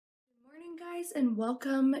Guys, and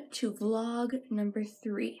welcome to vlog number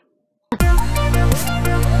 3.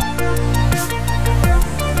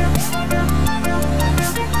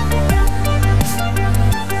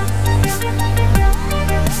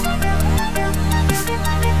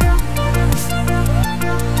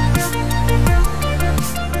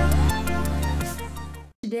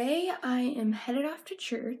 Today I am headed off to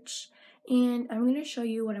church and I'm going to show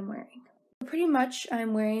you what I'm wearing. Pretty much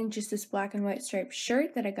I'm wearing just this black and white striped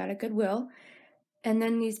shirt that I got at Goodwill, and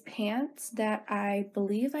then these pants that I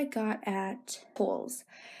believe I got at Kohl's,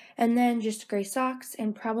 and then just gray socks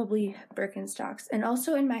and probably Birkenstocks. And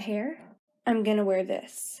also in my hair, I'm gonna wear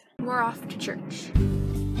this. We're off to church.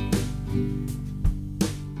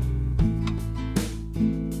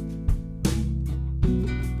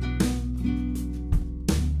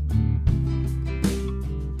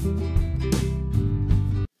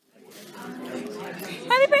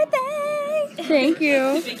 Happy birthday! Thank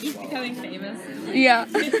you. Vicky's becoming famous. Yeah.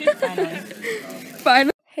 Finally.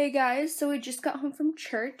 Finally. Hey guys, so we just got home from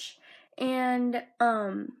church and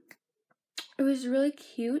it was really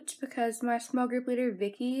cute because my small group leader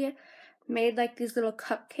Vicky made like these little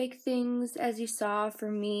cupcake things, as you saw,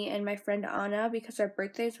 for me and my friend Anna because our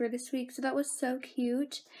birthdays were this week, so that was so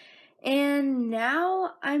cute. And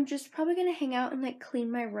now I'm just probably gonna hang out and like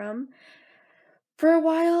clean my room for a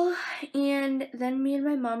while, and then me and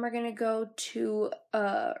my mom are gonna go to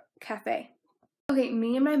a cafe. Okay,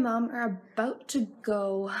 me and my mom are about to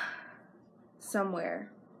go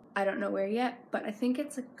somewhere. I don't know where yet, but I think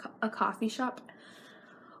it's a coffee shop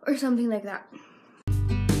or something like that.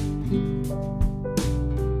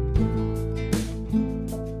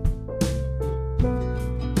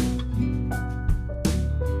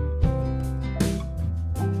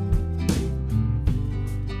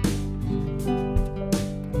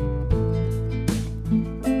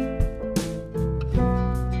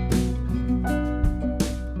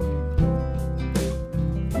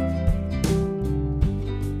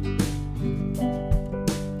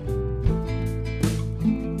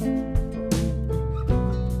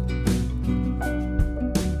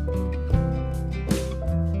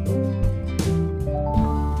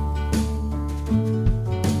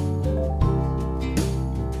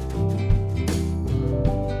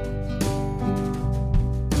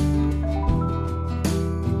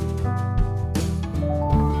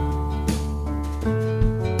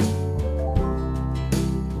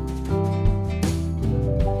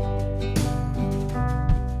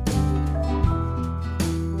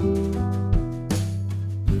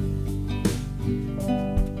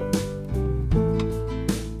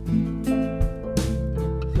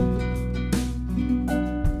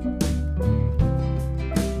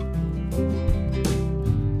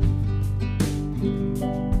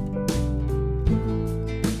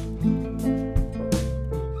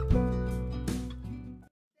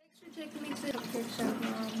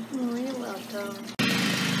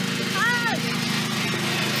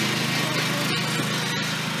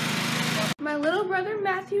 My little brother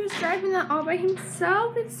Matthew is driving that all by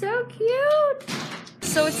himself. It's so cute.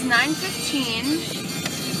 So it's 9:15,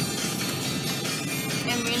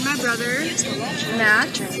 and me and my brother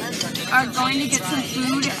Matt are going to get some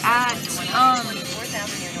food at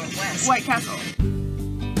White Castle.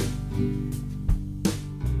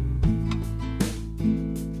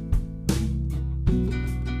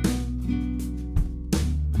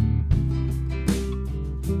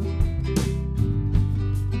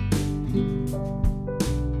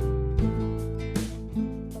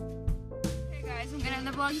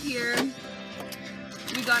 Here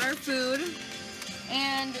we got our food,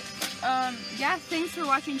 and yeah, thanks for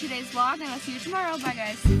watching today's vlog, and I'll see you tomorrow. Bye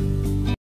guys.